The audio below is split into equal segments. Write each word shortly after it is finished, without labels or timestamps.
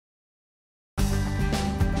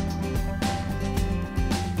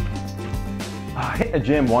Hitting the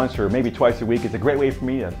gym once or maybe twice a week is a great way for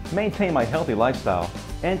me to maintain my healthy lifestyle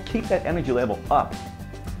and keep that energy level up.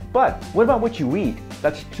 But what about what you eat?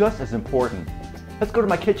 That's just as important. Let's go to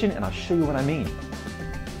my kitchen and I'll show you what I mean.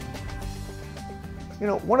 You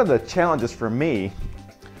know, one of the challenges for me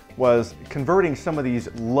was converting some of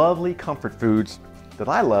these lovely comfort foods that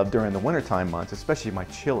I love during the wintertime months, especially my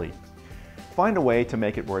chili. Find a way to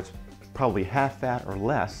make it where it's probably half fat or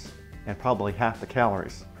less and probably half the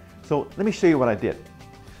calories. So let me show you what I did.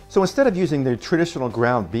 So instead of using the traditional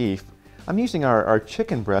ground beef, I'm using our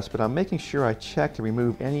chicken breast, but I'm making sure I check to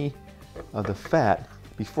remove any of the fat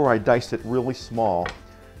before I dice it really small.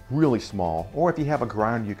 Or if you have a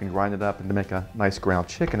grinder, you can grind it up and make a nice ground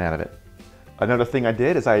chicken out of it. Another thing I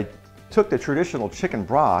did is I took the traditional chicken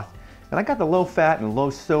broth and I got the low fat and low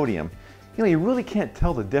sodium. You know, you really can't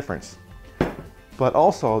tell the difference. But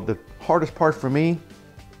also the hardest part for me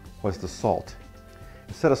was the salt.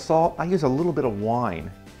 Instead of salt, I use a little bit of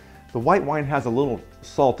wine. The white wine has a little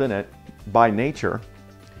salt in it by nature,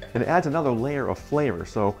 and it adds another layer of flavor.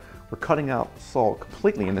 So we're cutting out salt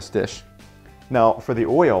completely in this dish. Now for the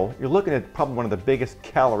oil, you're looking at probably one of the biggest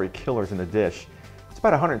calorie killers in the dish. It's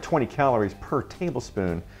about 120 calories per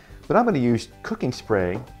tablespoon, but I'm going to use cooking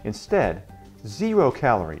spray instead, 0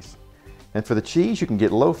 calories. And for the cheese, you can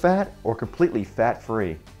get low fat or completely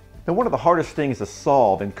fat-free. Now one of the hardest things to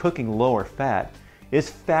solve in cooking lower fat is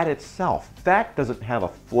fat itself. Fat doesn't have a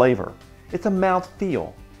flavor. It's a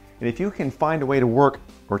mouthfeel. And if you can find a way to work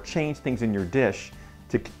or change things in your dish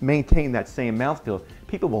to maintain that same mouthfeel,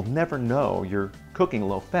 people will never know you're cooking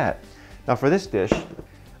low fat. Now for this dish,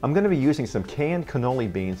 I'm going to be using some canned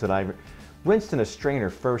cannoli beans that I've rinsed in a strainer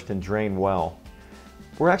first and drained well.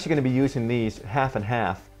 We're actually going to be using these half and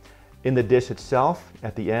half in the dish itself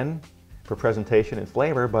at the end for presentation and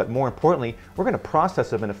flavor, but more importantly, we're going to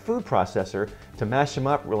process them in a food processor to mash them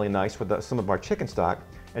up really nice with some of our chicken stock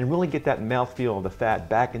and really get that mouthfeel of the fat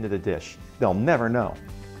back into the dish. They'll never know.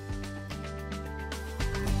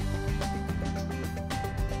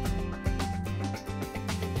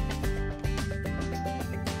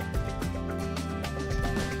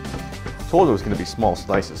 Told you it was going to be small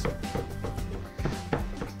slices.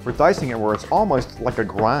 We're dicing it where it's almost like a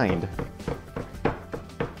grind.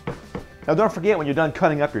 Now don't forget, when you're done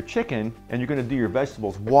cutting up your chicken and you're going to do your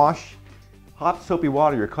vegetables, wash hot soapy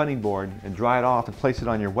water your cutting board and dry it off and place it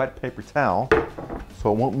on your wet paper towel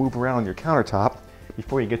so it won't move around on your countertop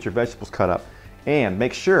before you get your vegetables cut up. And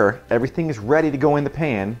make sure everything is ready to go in the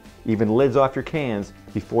pan, even lids off your cans,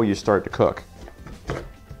 before you start to cook.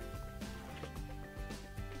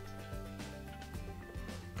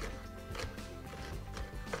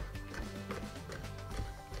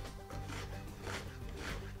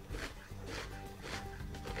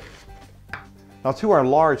 Now to our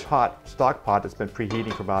large hot stock pot that's been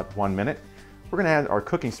preheating for about 1 minute, we're going to add our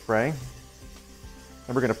cooking spray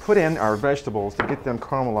and we're going to put in our vegetables to get them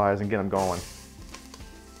caramelized and get them going.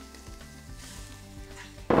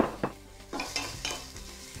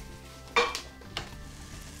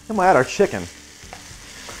 Then we'll add our chicken.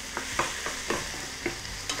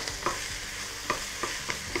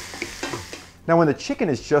 Now when the chicken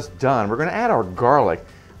is just done, we're going to add our garlic.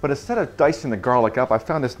 But instead of dicing the garlic up, I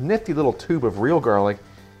found this nifty little tube of real garlic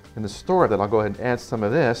in the store that I'll go ahead and add some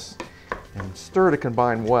of this and stir to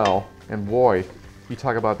combine well. And boy, you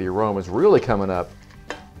talk about the aromas really coming up.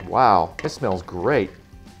 Wow, it smells great.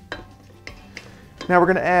 Now we're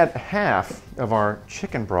going to add half of our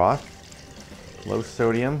chicken broth, low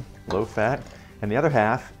sodium, low fat, and the other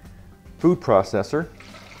half food processor.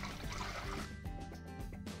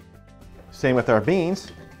 Same with our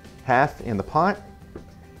beans, half in the pot,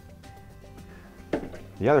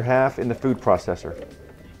 the other half in the food processor.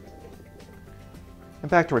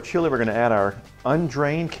 And back to our chili, we're going to add our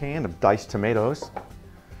undrained can of diced tomatoes,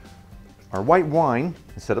 our white wine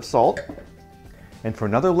instead of salt, and for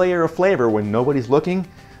another layer of flavor when nobody's looking,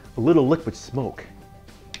 a little liquid smoke.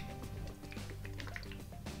 A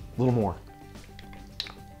little more.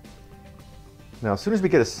 Now as soon as we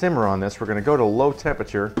get a simmer on this, we're going to go to low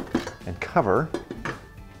temperature and cover.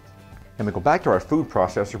 And we go back to our food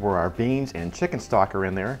processor where our beans and chicken stock are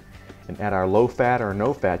in there and add our low fat or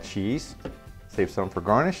no fat cheese. Save some for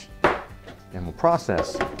garnish and we'll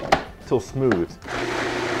process till smooth.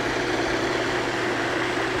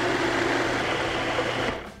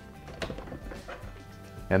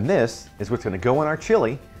 And this is what's going to go in our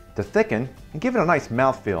chili to thicken and give it a nice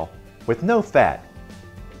mouthfeel with no fat.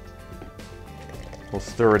 We'll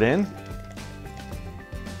stir it in.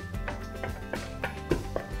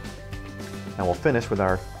 And we'll finish with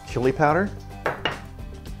our chili powder,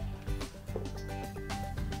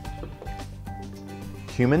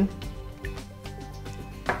 cumin,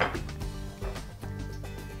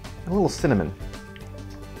 a little cinnamon.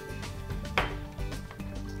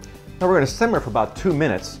 Now we're going to simmer for about 2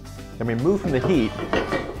 minutes, then remove from the heat,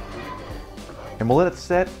 and we'll let it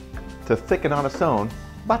set to thicken on its own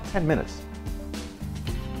about 10 minutes.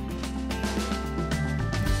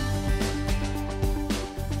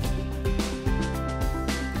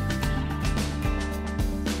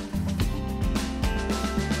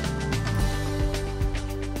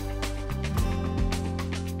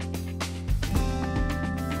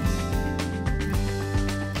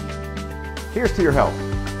 Here's to your health.